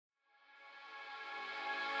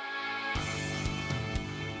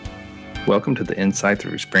Welcome to the Insight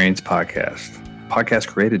Through Experience podcast. Podcast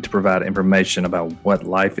created to provide information about what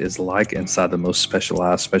life is like inside the most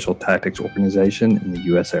specialized special tactics organization in the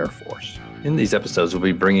U.S. Air Force. In these episodes, we'll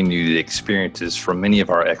be bringing you the experiences from many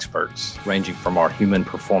of our experts, ranging from our human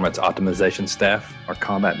performance optimization staff, our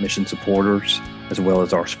combat mission supporters, as well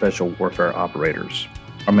as our special warfare operators.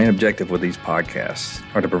 Our main objective with these podcasts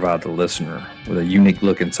are to provide the listener with a unique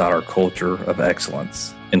look inside our culture of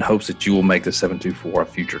excellence in hopes that you will make the 724 a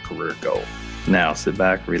future career goal. Now sit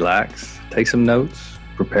back, relax, take some notes,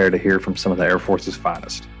 prepare to hear from some of the Air Force's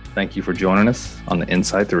finest. Thank you for joining us on the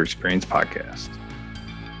Insight Through Experience podcast.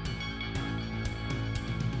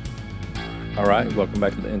 All right, welcome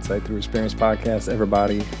back to the Insight Through Experience podcast,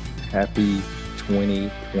 everybody. Happy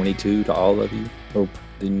 2022 to all of you. Hope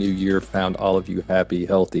the new year found all of you happy,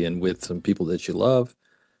 healthy, and with some people that you love.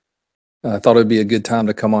 I thought it would be a good time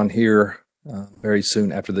to come on here very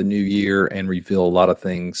soon after the new year and reveal a lot of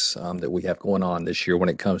things that we have going on this year when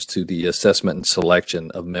it comes to the assessment and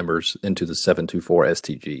selection of members into the 724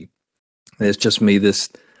 STG. And it's just me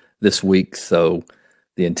this week, so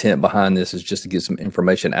the intent behind this is just to get some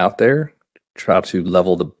information out there, try to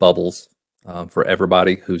level the bubbles for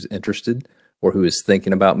everybody who's interested or who is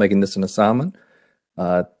thinking about making this an assignment.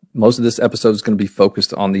 Most of this episode is going to be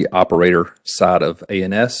focused on the operator side of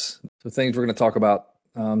ANS. So things we're going to talk about,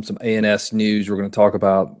 some ANS news. We're going to talk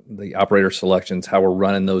about the operator selections, how we're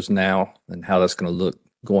running those now, and how that's going to look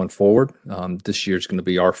going forward. This year is going to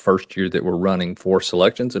be our first year that we're running 4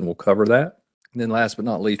 selections, and we'll cover that. And then last but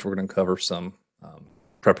not least, we're going to cover some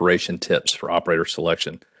preparation tips for operator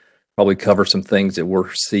selection. Probably cover some things that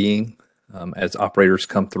we're seeing as operators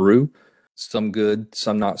come through. Some good,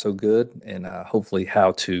 some not so good, and hopefully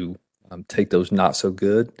how to take those not so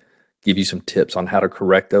good, give you some tips on how to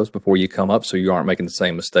correct those before you come up so you aren't making the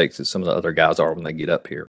same mistakes as some of the other guys are when they get up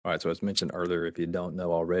here. All right, so as mentioned earlier, if you don't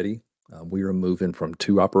know already, we are moving from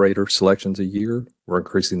 2 operator selections a year. We're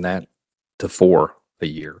increasing that to 4 a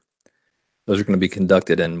year. Those are going to be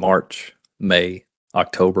conducted in March, May,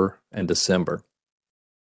 October, and December.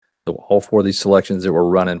 So all 4 of these selections that we're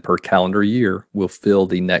running per calendar year will fill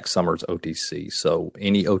the next summer's OTC. So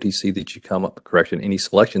any OTC that you come up, any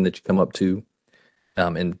selection that you come up to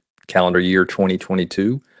in calendar year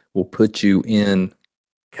 2022 will put you in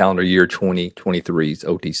calendar year 2023's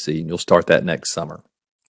OTC, and you'll start that next summer.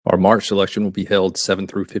 Our March selection will be held 7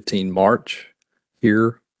 through 15 March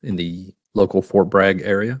here in the local Fort Bragg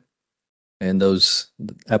area. And those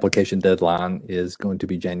application deadline is going to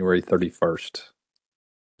be January 31st.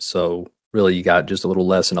 So really, you got just a little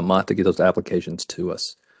less than a month to get those applications to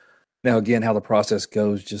us. Now, again, how the process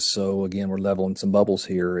goes, just so, again, we're leveling some bubbles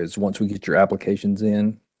here, is once we get your applications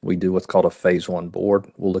in, we do what's called a phase 1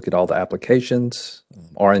 board. We'll look at all the applications.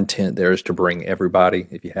 Our intent there is to bring everybody.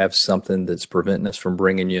 If you have something that's preventing us from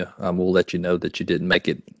bringing you, we'll let you know that you didn't make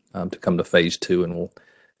it to come to phase 2, and we'll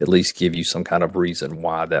at least give you some kind of reason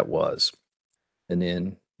why that was. And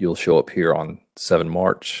then you'll show up here on 7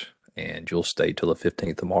 March, and you'll stay till the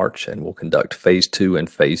 15th of March, and we'll conduct phase 2 and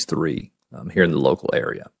phase 3 here in the local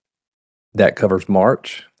area. That covers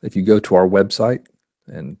March. If you go to our website,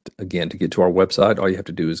 and again, to get to our website, all you have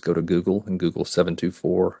to do is go to Google and Google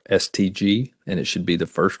 724 STG, and it should be the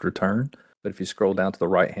first return. But if you scroll down to the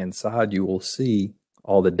right-hand side, you will see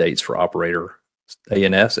all the dates for operator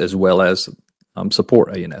ANS as well as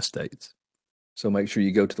support ANS dates. So make sure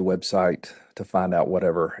you go to the website to find out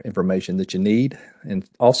whatever information that you need, and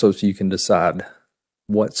also so you can decide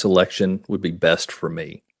what selection would be best for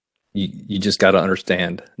me. You just got to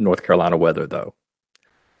understand North Carolina weather, though.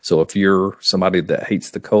 So if you're somebody that hates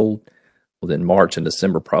the cold, well, then March and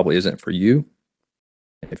December probably isn't for you.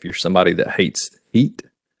 If you're somebody that hates heat,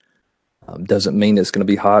 doesn't mean it's going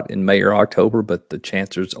to be hot in May or October, but the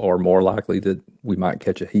chances are more likely that we might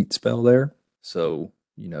catch a heat spell there. So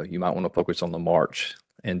you might want to focus on the March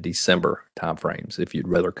and December timeframes if you'd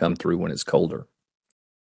rather come through when it's colder.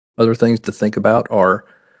 Other things to think about are,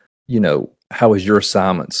 how is your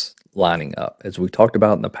assignments lining up? As we've talked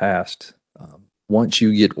about in the past, once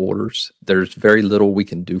you get orders, there's very little we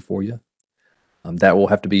can do for you. That will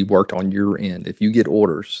have to be worked on your end. If you get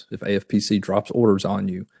orders, if AFPC drops orders on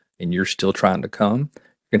you and you're still trying to come,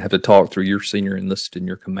 you're going to have to talk through your senior enlisted and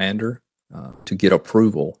your commander to get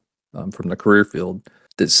approval from the career field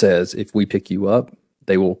that says if we pick you up,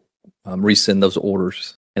 they will resend those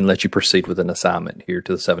orders and let you proceed with an assignment here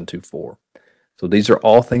to the 724. So these are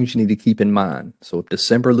all things you need to keep in mind. So if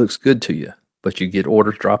December looks good to you, but you get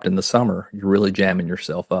orders dropped in the summer, you're really jamming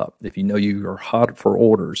yourself up. If you know you are hot for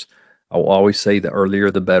orders, I will always say the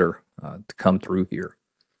earlier the better to come through here.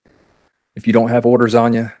 If you don't have orders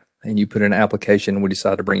on you and you put in an application and we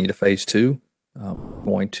decide to bring you to phase 2, we're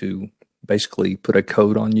going to basically put a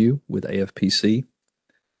code on you with AFPC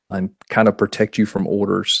and kind of protect you from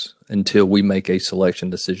orders until we make a selection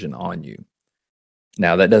decision on you.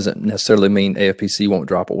 Now, that doesn't necessarily mean AFPC won't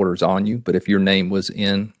drop orders on you, but if your name was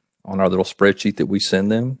in on our little spreadsheet that we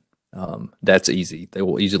send them, that's easy. They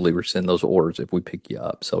will easily rescind those orders if we pick you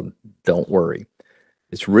up. So don't worry.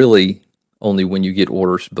 It's really only when you get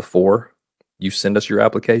orders before you send us your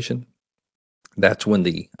application, that's when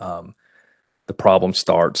the problem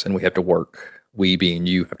starts, and we being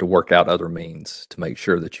you have to work out other means to make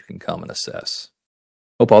sure that you can come and assess.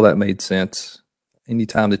 Hope all that made sense.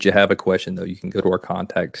 Anytime that you have a question, though, you can go to our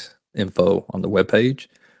contact info on the webpage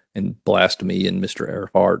and blast me and Mr.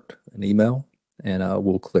 Earhart an email, and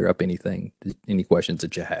we'll clear up any questions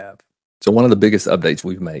that you have. So one of the biggest updates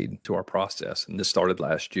we've made to our process, and this started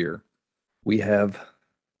last year, we have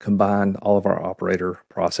combined all of our operator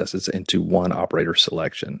processes into one operator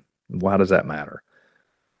selection. Why does that matter?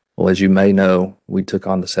 Well, as you may know, we took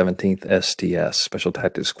on the 17th STS, Special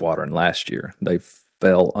Tactics Squadron, last year. They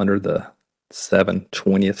fell under the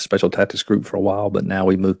 720th Special Tactics Group for a while, but now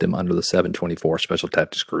we moved them under the 724 Special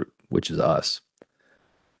Tactics Group, which is us.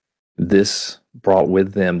 This brought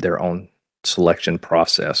with them their own selection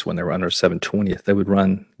process. When they were under 720th, they would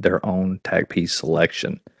run their own TACP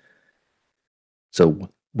selection. So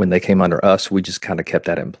when they came under us, we just kind of kept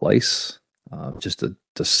that in place just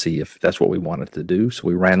to see if that's what we wanted to do. So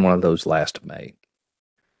we ran one of those last May.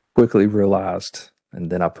 Quickly realized, and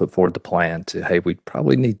then I put forward the plan to, hey, we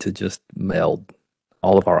probably need to just meld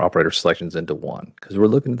all of our operator selections into one, because we're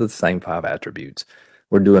looking at the same 5 attributes.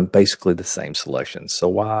 We're doing basically the same selections. So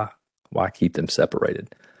why keep them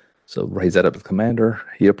separated? So raise that up to the commander.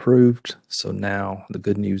 He approved. So now the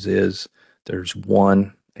good news is there's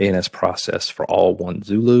one ANS process for all 1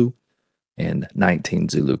 Zulu and 19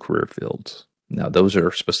 Zulu career fields. Now, those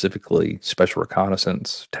are specifically Special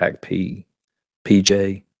Reconnaissance, TACP,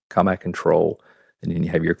 PJ, Combat Control, and then you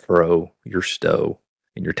have your CRO, your STO,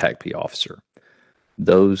 and your TACP officer.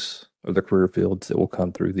 Those are the career fields that will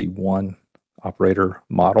come through the one operator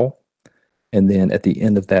model. And then at the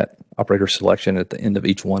end of that operator selection, at the end of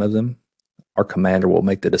each one of them, our commander will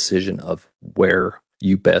make the decision of where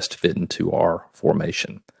you best fit into our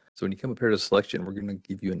formation. So when you come up here to selection, we're going to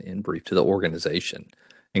give you an in brief to the organization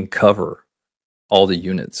and cover all the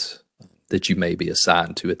units that you may be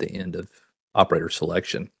assigned to at the end of operator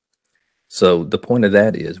selection. So the point of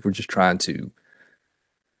that is we're just trying to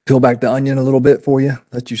peel back the onion a little bit for you,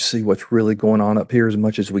 let you see what's really going on up here as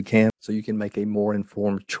much as we can, so you can make a more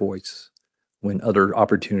informed choice when other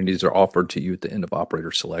opportunities are offered to you at the end of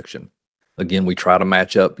operator selection. Again, we try to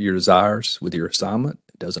match up your desires with your assignment.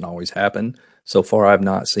 It doesn't always happen. So far, I've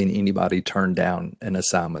not seen anybody turn down an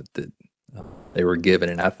assignment that they were given.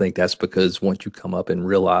 And I think that's because once you come up and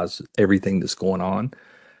realize everything that's going on,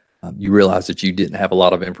 you realize that you didn't have a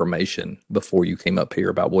lot of information before you came up here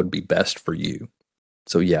about what would be best for you.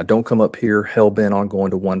 So yeah, don't come up here hell-bent on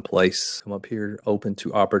going to one place. Come up here open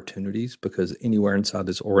to opportunities, because anywhere inside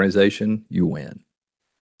this organization, you win.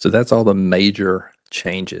 So that's all the major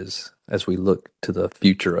changes as we look to the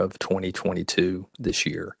future of 2022 this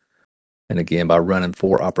year. And again, by running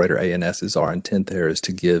 4 operator ANSs, our intent there is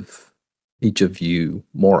to give each of you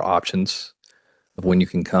more options of when you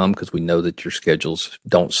can come, because we know that your schedules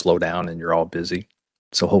don't slow down and you're all busy.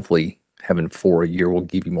 So hopefully having 4 a year will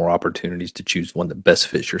give you more opportunities to choose one that best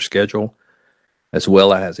fits your schedule, as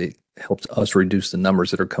well as it helps us reduce the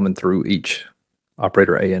numbers that are coming through each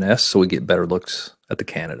operator ANS, so we get better looks at the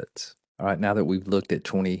candidates. All right, now that we've looked at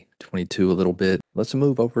 2022 a little bit, let's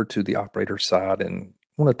move over to the operator side, and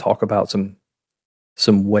I want to talk about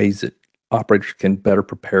some ways that operators can better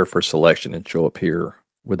prepare for selection and show up here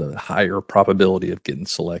with a higher probability of getting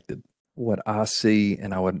selected. What I see,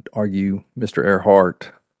 and I would argue Mr.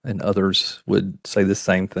 Earhart and others would say the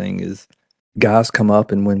same thing, is guys come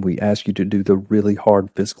up, and when we ask you to do the really hard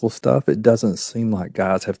physical stuff, it doesn't seem like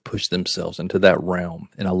guys have pushed themselves into that realm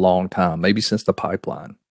in a long time, maybe since the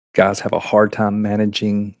pipeline. Guys have a hard time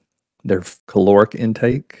managing their caloric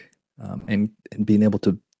intake and being able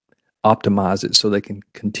to optimize it so they can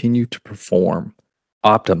continue to perform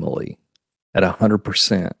optimally at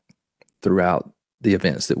 100% throughout the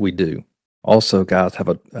events that we do. Also, guys have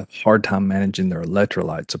a hard time managing their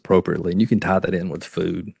electrolytes appropriately, and you can tie that in with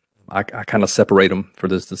food. I kind of separate them for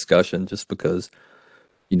this discussion just because,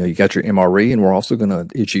 you know, you got your MRE, and we're also going to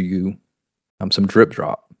issue you some drip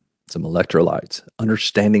drop, some electrolytes.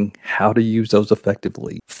 Understanding how to use those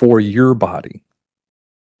effectively for your body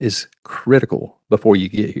is critical before you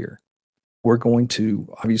get here. We're going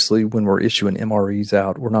to, obviously, when we're issuing MREs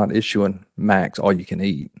out, we're not issuing max all you can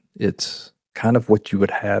eat. It's kind of what you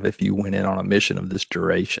would have if you went in on a mission of this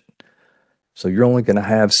duration. So you're only going to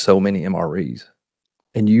have so many MREs.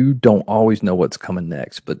 And you don't always know what's coming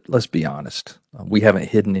next. But let's be honest, we haven't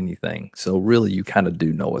hidden anything. So really, you kind of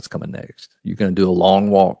do know what's coming next. You're going to do a long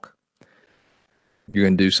walk. You're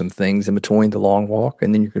going to do some things in between the long walk,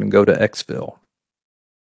 and then you're going to go to exfil.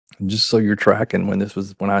 And just so you're tracking, when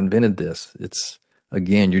I invented this, it's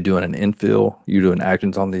again, you're doing an infill, you're doing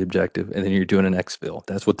actions on the objective, and then you're doing an exfil.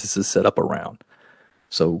 That's what this is set up around.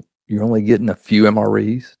 So you're only getting a few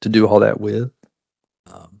MREs to do all that with.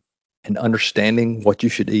 And understanding what you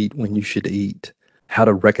should eat, when you should eat, how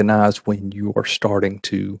to recognize when you are starting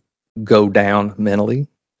to go down mentally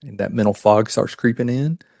and that mental fog starts creeping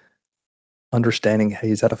in. Understanding, hey,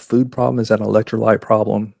 is that a food problem? Is that an electrolyte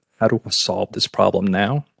problem? How do I solve this problem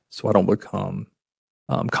now so I don't become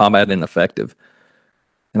combat ineffective?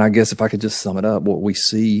 And I guess if I could just sum it up, what we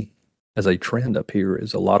see as a trend up here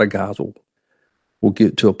is a lot of guys will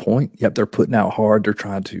get to a point, yep, they're putting out hard, they're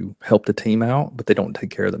trying to help the team out, but they don't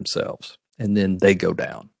take care of themselves. And then they go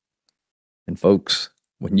down. And folks,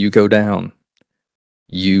 when you go down,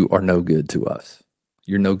 you are no good to us.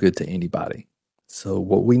 You're no good to anybody. So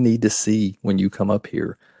what we need to see when you come up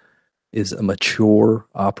here is a mature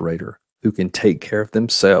operator who can take care of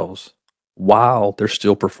themselves while they're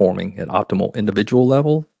still performing at optimal individual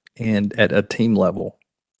level and at a team level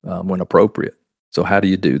when appropriate. So how do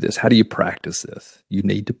you do this? How do you practice this? You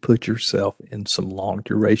need to put yourself in some long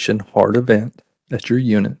duration hard event at your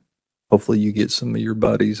unit. Hopefully you get some of your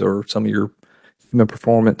buddies or some of your human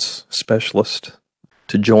performance specialists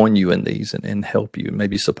to join you in these and help you,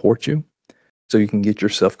 maybe support you, so you can get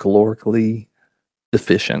yourself calorically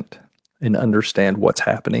deficient and understand what's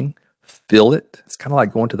happening. Feel it. It's kind of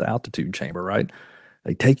like going to the altitude chamber, right?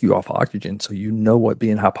 They take you off oxygen so you know what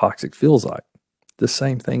being hypoxic feels like. The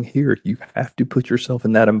same thing here. You have to put yourself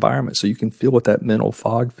in that environment so you can feel what that mental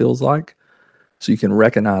fog feels like, so you can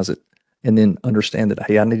recognize it and then understand that,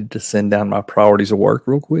 hey, I needed to send down my priorities of work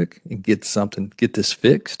real quick and get this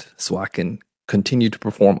fixed so I can continue to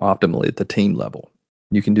perform optimally at the team level.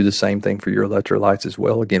 You can do the same thing for your electrolytes as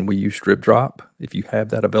well. Again, we use Strip Drop. If you have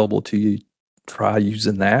that available to you, try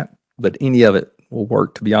using that. But any of it will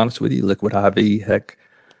work, to be honest with you. Liquid IV, heck,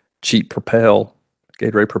 cheap Propel,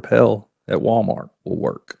 Gatorade Propel at Walmart will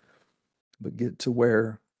work. But get to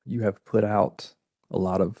where you have put out a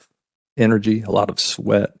lot of energy, a lot of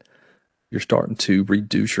sweat. You're starting to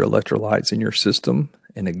reduce your electrolytes in your system.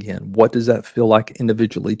 And again, what does that feel like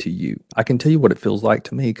individually to you? I can tell you what it feels like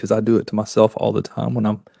to me because I do it to myself all the time when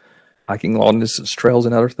I'm hiking long distance trails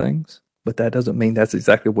and other things. But that doesn't mean that's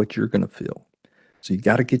exactly what you're going to feel. So you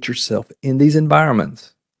got to get yourself in these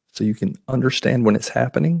environments so you can understand when it's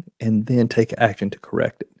happening and then take action to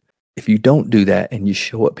correct it. If you don't do that and you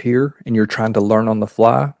show up here and you're trying to learn on the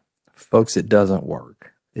fly, folks, it doesn't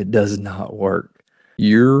work. It does not work.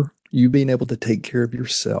 You being able to take care of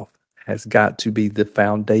yourself has got to be the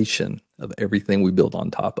foundation of everything we build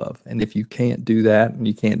on top of. And if you can't do that and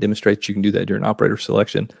you can't demonstrate you can do that during operator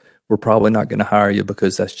selection, we're probably not going to hire you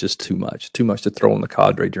because that's just too much to throw in the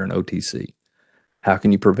cadre during OTC. How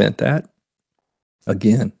can you prevent that?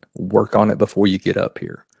 Again, work on it before you get up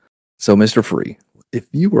here. So, Mr. Free, if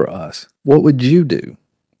you were us, what would you do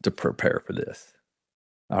to prepare for this?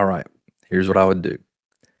 All right, here's what I would do.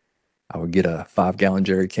 I would get a 5-gallon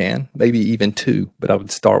jerry can, maybe even 2, but I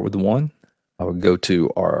would start with 1. I would go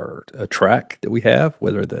to a track that we have,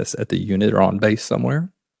 whether that's at the unit or on base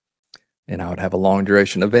somewhere, and I would have a long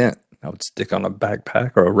duration event. I would stick on a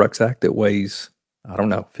backpack or a rucksack that weighs,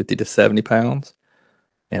 50 to 70 pounds,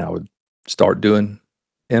 and I would start doing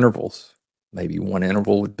intervals. Maybe one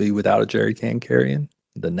interval would be without a jerry can carrying.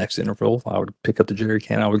 The next interval, I would pick up the jerry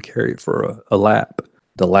can, I would carry it for a lap.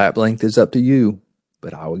 The lap length is up to you,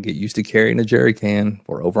 but I would get used to carrying a jerry can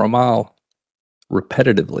for over a mile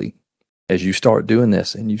repetitively. As you start doing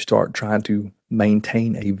this and you start trying to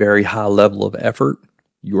maintain a very high level of effort,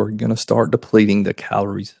 you're going to start depleting the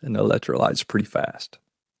calories and the electrolytes pretty fast.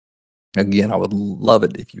 Again, I would love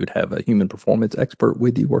it if you would have a human performance expert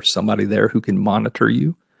with you or somebody there who can monitor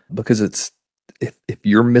you, because if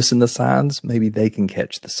you're missing the signs, maybe they can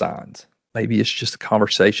catch the signs. Maybe it's just a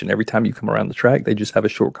conversation. Every time you come around the track, they just have a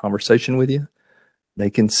short conversation with you. They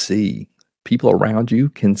can see, people around you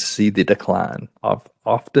can see the decline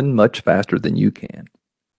often much faster than you can.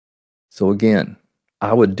 So again,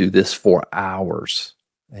 I would do this for hours.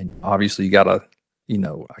 And obviously you got to,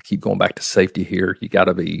 I keep going back to safety here. You got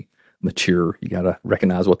to be mature. You got to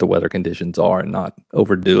recognize what the weather conditions are and not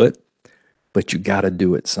overdo it. But you got to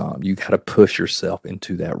do it some. You got to push yourself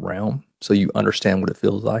into that realm so you understand what it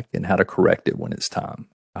feels like and how to correct it when it's time.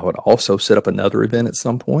 I would also set up another event at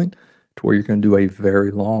some point to where you're going to do a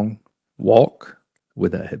very long walk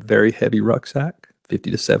with a very heavy rucksack,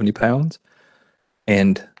 50 to 70 pounds,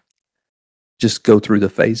 and just go through the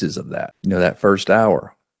phases of that. That first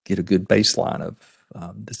hour, get a good baseline of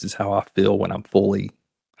this is how I feel when I'm fully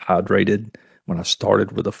hydrated, when I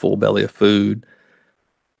started with a full belly of food.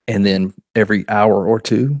 And then every hour or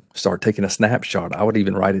two, start taking a snapshot. I would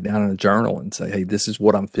even write it down in a journal and say, hey, this is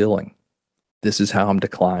what I'm feeling. This is how I'm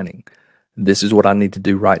declining. This is what I need to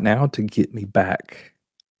do right now to get me back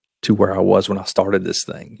to where I was when I started this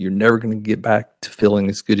thing. You're never going to get back to feeling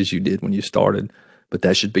as good as you did when you started, but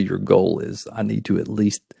that should be your goal. Is I need to at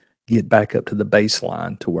least get back up to the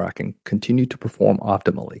baseline to where I can continue to perform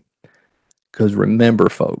optimally. Because remember,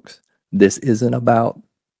 folks, this isn't about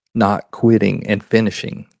not quitting and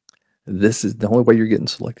finishing. This is the only way you're getting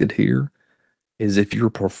selected here is if you're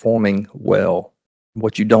performing well.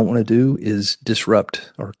 What you don't want to do is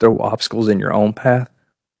disrupt or throw obstacles in your own path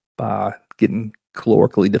by getting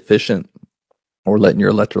calorically deficient or letting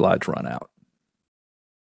your electrolytes run out.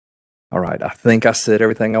 All right, I think I said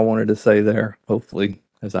everything I wanted to say there. Hopefully,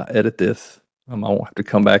 as I edit this, I won't have to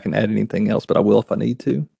come back and add anything else, but I will if I need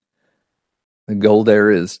to. The goal there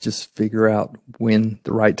is just figure out when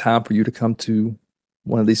the right time for you to come to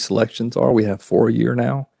one of these selections are. We have 4 a year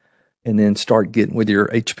now. And then start getting with your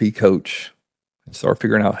HP coach and start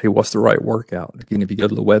figuring out, hey, what's the right workout? Again, if you go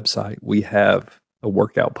to the website, we have a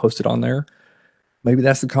workout posted on there. Maybe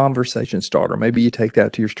that's the conversation starter. Maybe you take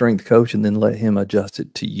that to your strength coach and then let him adjust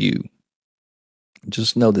it to you.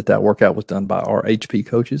 Just know that workout was done by our HP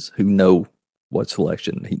coaches who know what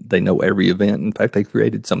selection. They know every event. In fact, they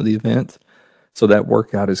created some of the events. So that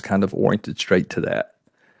workout is kind of oriented straight to that.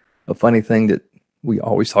 A funny thing that we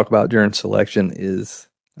always talk about during selection is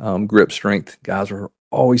grip strength. Guys are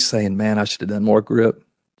always saying, man, I should have done more grip.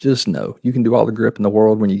 Just know you can do all the grip in the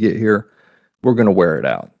world when you get here. We're going to wear it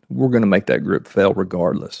out. We're going to make that grip fail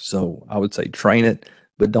regardless. So I would say train it,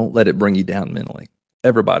 but don't let it bring you down mentally.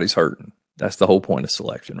 Everybody's hurting. That's the whole point of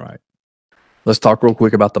selection, right? Let's talk real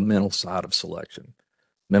quick about the mental side of selection.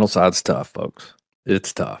 Mental side's tough, folks.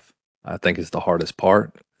 It's tough. I think it's the hardest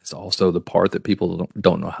part. It's also the part that people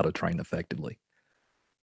don't know how to train effectively.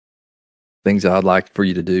 Things that I'd like for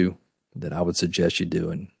you to do that I would suggest you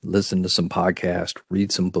doing: listen to some podcasts,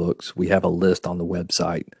 read some books. We have a list on the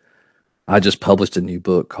website. I just published a new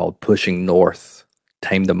book called Pushing North,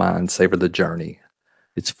 Tame the Mind, Savor the Journey.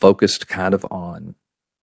 It's focused kind of on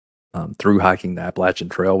through hiking the Appalachian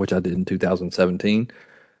Trail, which I did in 2017.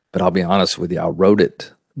 But I'll be honest with you, I wrote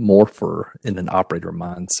it more in an operator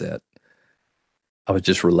mindset. I was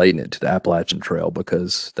just relating it to the Appalachian Trail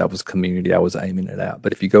because that was the community I was aiming it at.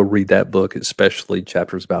 But if you go read that book, especially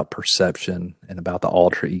chapters about perception and about the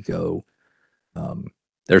alter ego,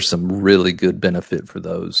 there's some really good benefit for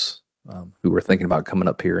those who are thinking about coming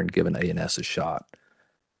up here and giving A&S a shot.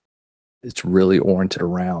 It's really oriented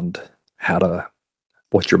around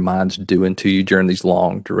what your mind's doing to you during these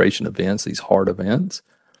long duration events, these hard events,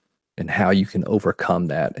 and how you can overcome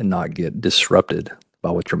that and not get disrupted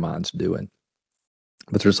by what your mind's doing.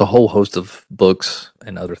 But there's a whole host of books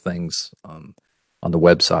and other things on the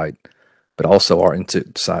website, but also our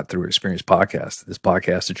Insight Through Experience podcast. This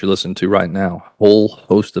podcast that you're listening to right now, whole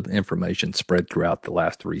host of information spread throughout the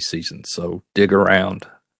last 3 seasons. So dig around,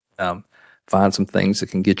 find some things that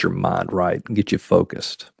can get your mind right and get you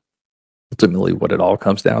focused. Ultimately, what it all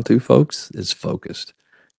comes down to, folks, is focused.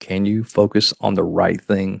 Can you focus on the right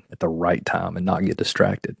thing at the right time and not get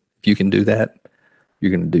distracted? If you can do that,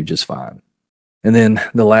 you're going to do just fine. And then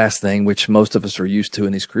the last thing, which most of us are used to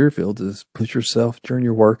in these career fields, is push yourself during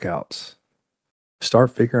your workouts. Start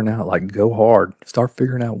figuring out, go hard. Start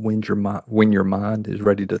figuring out when your mind is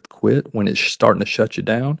ready to quit, when it's starting to shut you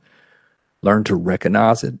down. Learn to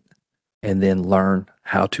recognize it, and then learn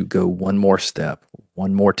how to go one more step,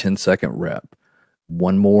 one more 10-second rep,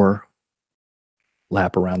 one more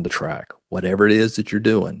lap around the track. Whatever it is that you're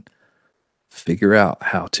doing, figure out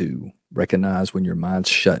how to recognize when your mind's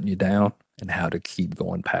shutting you down and how to keep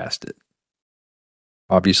going past it.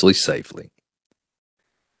 Obviously, safely.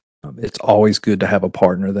 It's always good to have a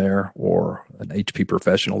partner there or an HP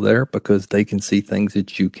professional there because they can see things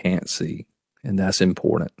that you can't see, and that's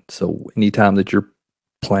important. So anytime that you're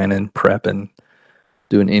planning, prepping,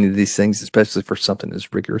 doing any of these things, especially for something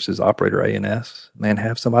as rigorous as Operator A&S, man,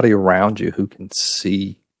 have somebody around you who can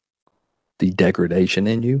see the degradation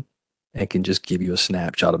in you and can just give you a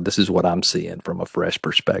snapshot of this is what I'm seeing from a fresh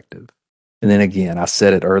perspective. And then again, I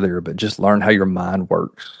said it earlier, but just learn how your mind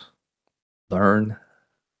works. Learn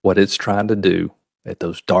what it's trying to do at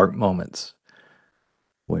those dark moments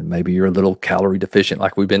when maybe you're a little calorie deficient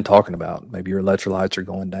like we've been talking about. Maybe your electrolytes are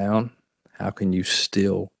going down. How can you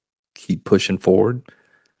still keep pushing forward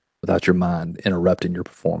without your mind interrupting your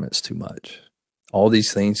performance too much. All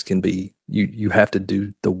these things can be, you have to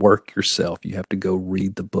do the work yourself. You have to go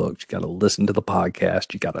read the books. You got to listen to the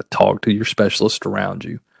podcast. You got to talk to your specialist around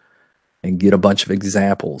you and get a bunch of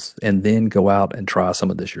examples and then go out and try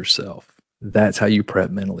some of this yourself. That's how you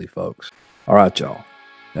prep mentally, folks. All right, y'all.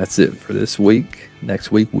 That's it for this week.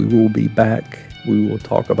 Next week, we will be back. We will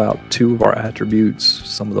talk about 2 of our attributes,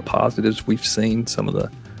 some of the positives we've seen, some of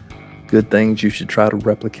the good things you should try to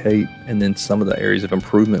replicate, and then some of the areas of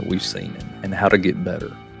improvement we've seen and how to get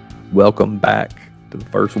better. Welcome back to the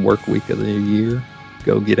first work week of the year.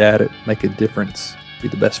 Go get at it, make a difference, be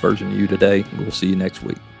the best version of you today. We'll see you next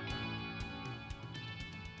week.